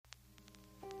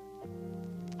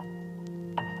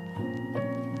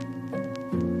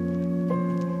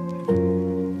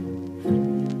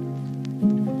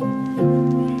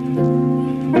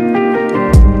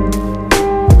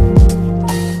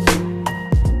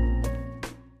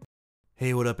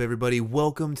Hey, what up, everybody?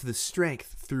 Welcome to the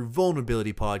Strength Through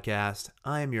Vulnerability podcast.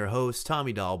 I am your host,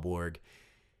 Tommy Dahlborg,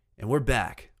 and we're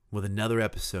back with another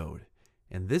episode.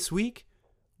 And this week,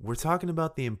 we're talking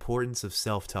about the importance of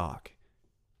self-talk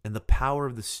and the power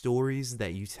of the stories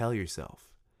that you tell yourself.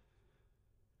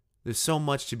 There's so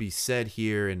much to be said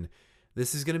here, and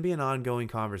this is going to be an ongoing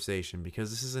conversation because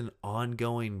this is an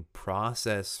ongoing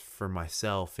process for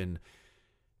myself and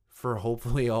for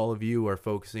hopefully all of you are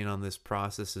focusing on this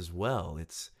process as well.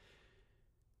 It's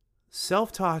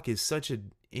self-talk is such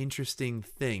an interesting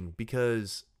thing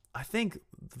because I think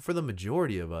for the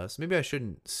majority of us, maybe I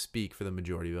shouldn't speak for the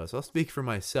majority of us, I'll speak for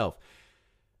myself.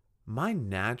 My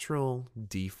natural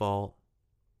default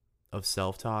of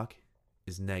self-talk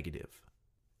is negative,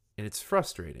 and it's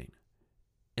frustrating.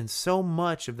 And so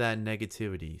much of that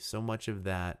negativity, so much of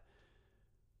that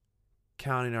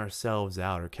counting ourselves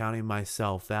out or counting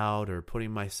myself out or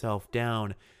putting myself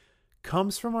down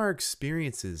comes from our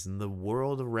experiences in the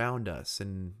world around us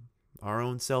and our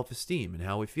own self-esteem and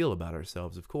how we feel about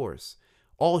ourselves, of course,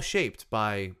 all shaped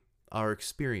by our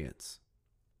experience.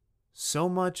 So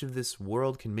much of this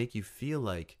world can make you feel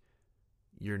like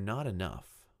you're not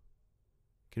enough.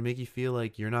 Can make you feel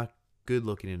like you're not good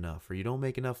looking enough, or you don't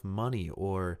make enough money,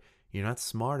 or you're not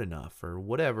smart enough, or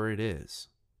whatever it is.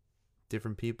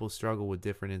 Different people struggle with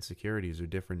different insecurities or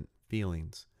different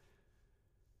feelings.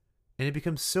 And it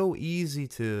becomes so easy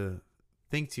to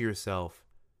think to yourself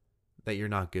that you're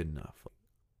not good enough.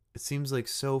 It seems like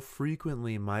so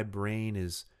frequently my brain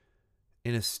is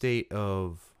in a state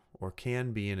of, or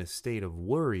can be in a state of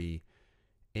worry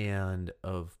and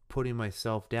of putting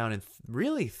myself down and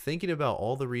really thinking about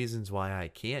all the reasons why I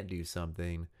can't do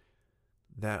something,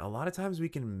 that a lot of times we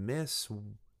can miss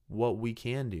what we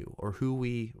can do or who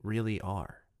we really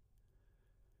are.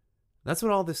 That's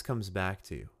what all this comes back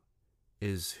to,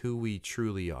 is who we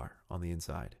truly are on the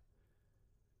inside.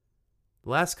 The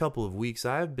last couple of weeks,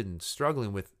 I've been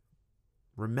struggling with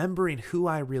remembering who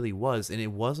I really was, and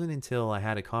it wasn't until I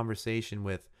had a conversation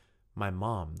with my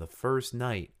mom the first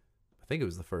night, I think it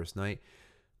was the first night,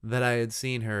 that I had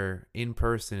seen her in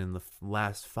person in the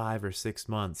last 5 or 6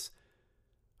 months.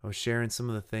 I was sharing some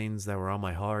of the things that were on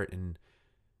my heart, and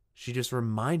she just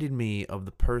reminded me of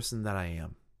the person that I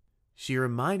am. She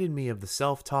reminded me of the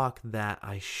self-talk that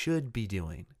I should be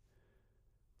doing,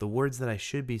 the words that I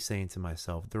should be saying to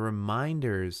myself, the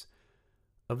reminders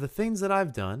of the things that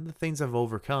I've done, the things I've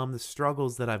overcome, the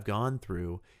struggles that I've gone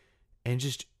through, and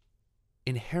just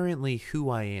inherently who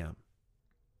I am.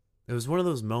 It was one of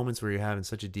those moments where you're having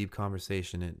such a deep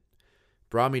conversation. It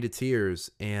brought me to tears,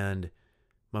 and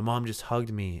my mom just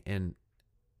hugged me, and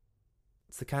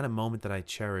it's the kind of moment that I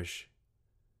cherish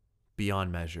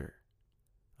beyond measure.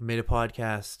 I made a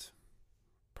podcast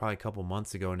probably a couple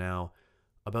months ago now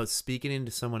about speaking into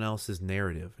someone else's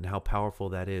narrative and how powerful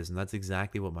that is, and that's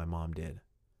exactly what my mom did.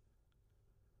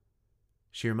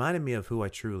 She reminded me of who I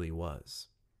truly was.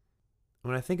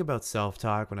 When I think about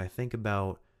self-talk, when I think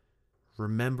about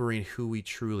remembering who we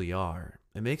truly are,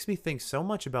 it makes me think so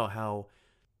much about how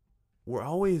we're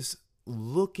always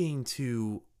looking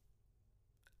to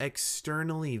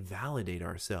externally validate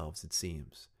ourselves, it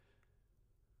seems.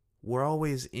 We're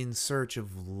always in search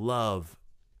of love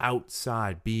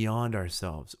outside, beyond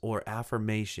ourselves, or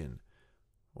affirmation,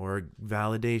 or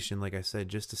validation, like I said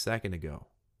just a second ago.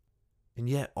 And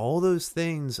yet, all those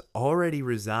things already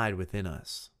reside within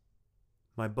us.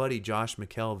 My buddy Josh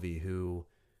McKelvey, who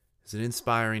is an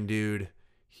inspiring dude,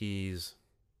 he's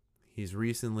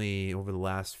recently, over the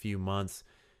last few months,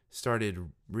 started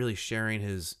really sharing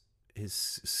his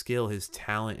skill, his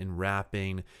talent in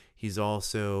rapping. He's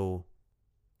also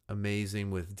amazing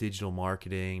with digital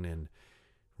marketing and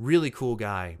really cool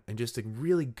guy and just a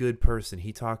really good person.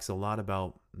 He talks a lot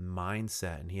about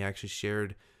mindset, and he actually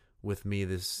shared with me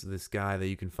this guy that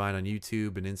you can find on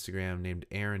YouTube and Instagram named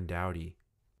Aaron Doughty.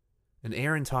 And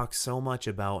Aaron talks so much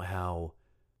about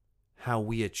how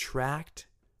we attract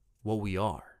what we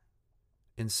are.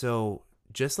 And so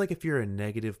just like if you're a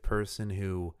negative person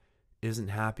who isn't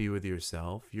happy with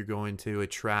yourself, you're going to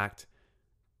attract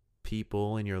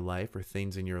people in your life or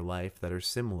things in your life that are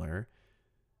similar.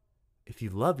 If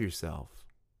you love yourself,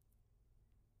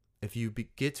 if you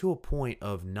get to a point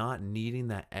of not needing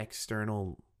that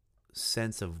external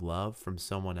sense of love from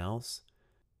someone else,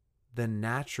 then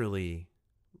naturally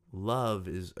love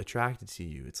is attracted to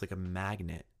you. It's like a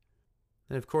magnet.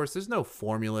 And of course, there's no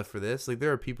formula for this. Like,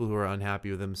 there are people who are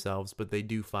unhappy with themselves, but they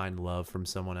do find love from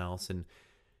someone else, and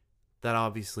that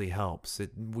obviously helps.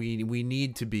 We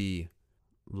need to be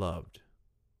loved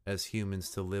as humans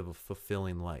to live a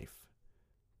fulfilling life.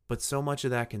 But so much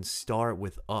of that can start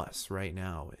with us right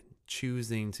now.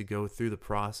 choosing to go through the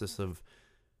process of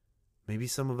maybe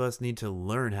some of us need to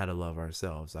learn how to love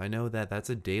ourselves. I know that that's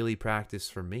a daily practice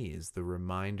for me, is the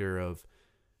reminder of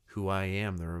who I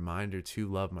am, the reminder to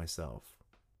love myself.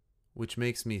 Which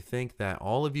makes me think that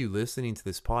all of you listening to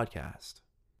this podcast,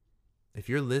 if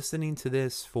you're listening to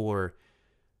this for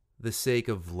the sake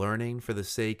of learning, for the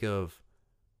sake of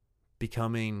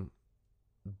becoming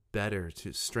better,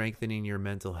 to strengthening your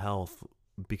mental health,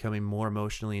 becoming more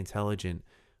emotionally intelligent,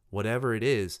 whatever it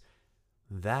is,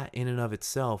 that in and of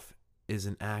itself is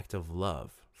an act of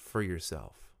love for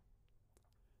yourself.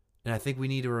 And I think we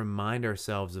need to remind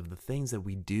ourselves of the things that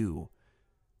we do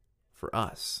for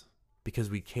us, because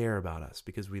we care about us,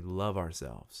 because we love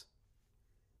ourselves.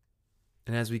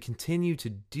 And as we continue to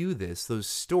do this, those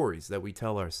stories that we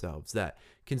tell ourselves that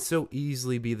can so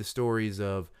easily be the stories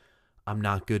of, I'm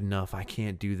not good enough, I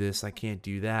can't do this, I can't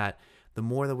do that. The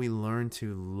more that we learn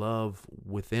to love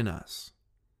within us,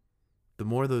 the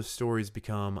more those stories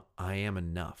become, I am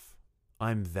enough,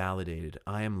 I'm validated,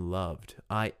 I am loved,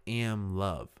 I am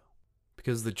love.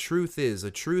 Because the truth is,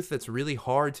 a truth that's really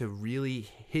hard to really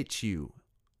hit you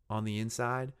on the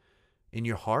inside, in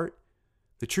your heart,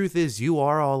 the truth is you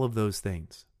are all of those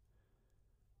things.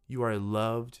 You are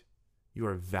loved, you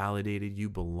are validated, you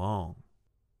belong.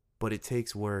 But it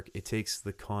takes work, it takes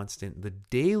the constant, the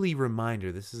daily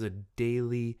reminder. This is a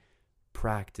daily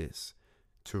practice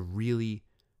to really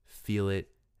feel it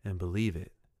and believe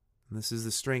it. And this is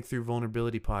the Strength Through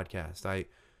Vulnerability podcast.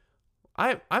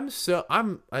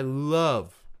 I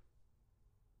love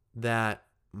that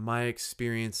my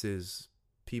experiences,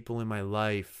 people in my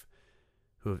life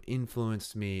who have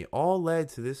influenced me, all led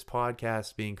to this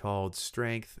podcast being called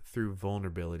Strength Through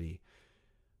Vulnerability.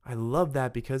 I love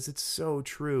that because it's so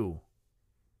true.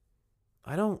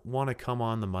 I don't want to come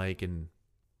on the mic and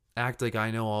act like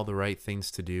I know all the right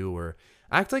things to do, or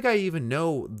act like I even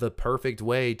know the perfect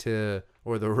way to,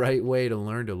 or the right way to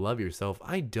learn to love yourself.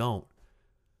 I don't.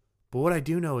 But what I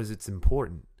do know is it's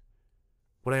important.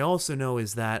 What I also know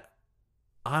is that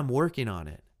I'm working on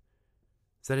it.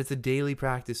 Is that it's a daily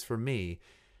practice for me.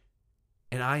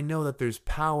 And I know that there's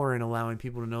power in allowing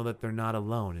people to know that they're not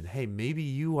alone. And hey, maybe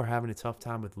you are having a tough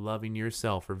time with loving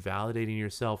yourself, or validating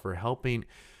yourself, or helping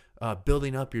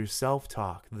building up your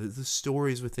self-talk, the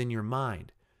stories within your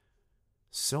mind.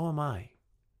 So am I.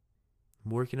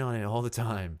 I'm working on it all the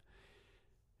time.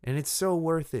 And it's so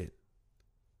worth it.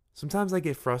 Sometimes I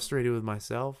get frustrated with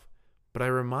myself, but I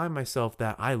remind myself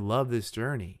that I love this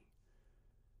journey.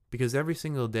 Because every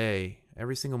single day,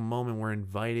 every single moment, we're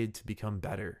invited to become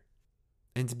better.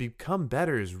 And to become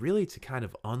better is really to kind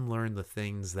of unlearn the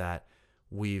things that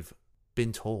we've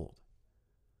been told.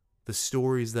 The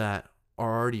stories that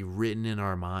are already written in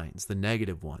our minds, the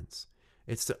negative ones.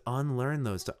 It's to unlearn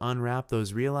those, to unwrap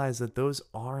those, realize that those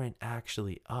aren't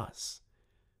actually us.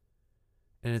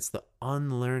 And it's the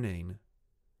unlearning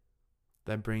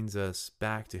that brings us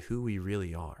back to who we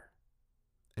really are.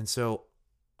 And so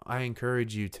I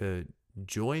encourage you to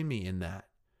join me in that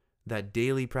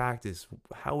daily practice,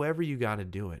 however you got to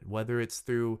do it, whether it's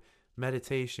through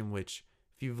meditation, which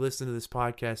if you've listened to this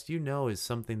podcast, you know is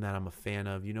something that I'm a fan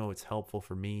of, you know it's helpful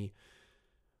for me.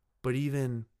 But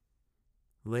even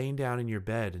laying down in your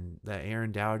bed, and that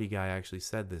Aaron Doughty guy actually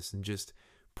said this, and just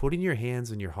putting your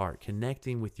hands on your heart,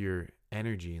 connecting with your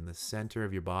energy in the center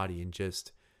of your body, and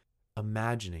just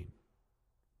imagining,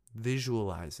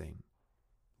 visualizing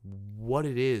what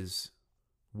it is,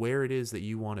 where it is that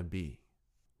you want to be.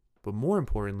 But more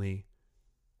importantly,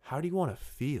 how do you want to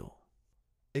feel?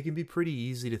 It can be pretty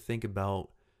easy to think about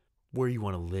where you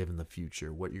want to live in the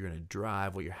future, what you're going to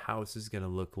drive, what your house is going to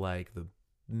look like, the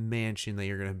mansion that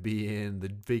you're going to be in,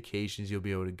 the vacations you'll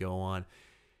be able to go on.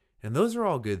 And those are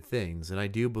all good things. And I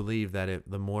do believe that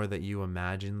the more that you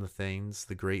imagine the things,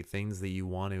 the great things that you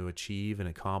want to achieve and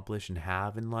accomplish and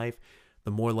have in life,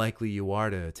 the more likely you are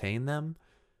to attain them.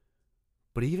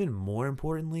 But even more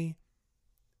importantly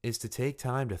is to take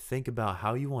time to think about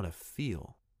how you want to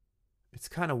feel. It's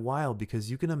kind of wild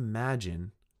because you can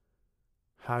imagine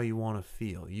how you want to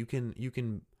feel. You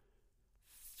can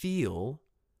feel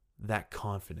that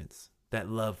confidence, that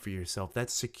love for yourself, that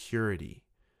security,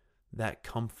 that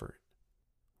comfort.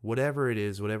 Whatever it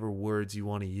is, whatever words you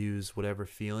want to use, whatever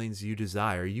feelings you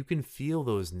desire, you can feel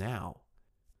those now.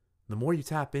 The more you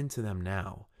tap into them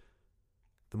now,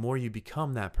 the more you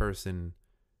become that person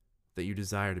that you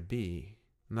desire to be.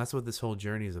 And that's what this whole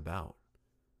journey is about.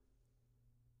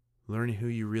 Learning who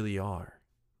you really are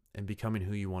and becoming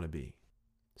who you want to be.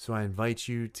 So I invite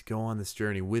you to go on this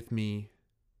journey with me,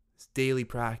 this daily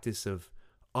practice of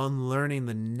unlearning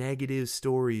the negative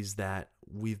stories that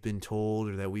we've been told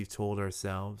or that we've told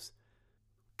ourselves.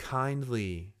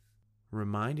 Kindly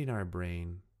reminding our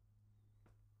brain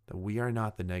that we are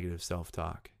not the negative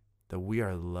self-talk, that we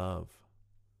are love,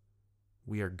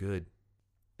 we are good,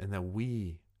 and that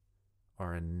we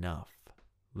are enough.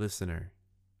 Listener,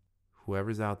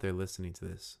 whoever's out there listening to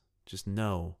this, just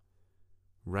know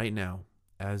right now,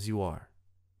 as you are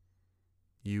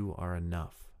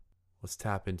enough. Let's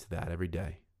tap into that every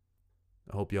day.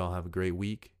 I hope you all have a great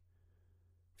week.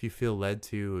 If you feel led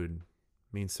to, it would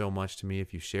mean so much to me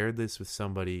if you shared this with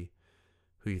somebody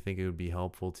who you think it would be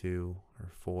helpful to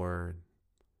or for.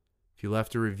 If you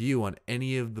left a review on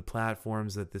any of the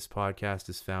platforms that this podcast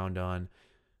is found on,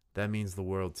 that means the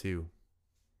world too.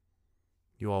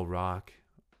 You all rock.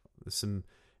 There's some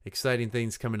exciting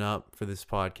things coming up for this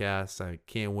podcast. I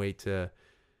can't wait to,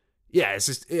 it's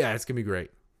going to be great.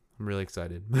 I'm really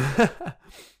excited.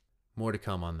 More to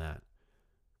come on that.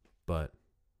 But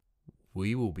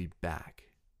we will be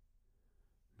back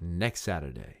next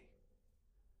Saturday.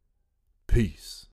 Peace.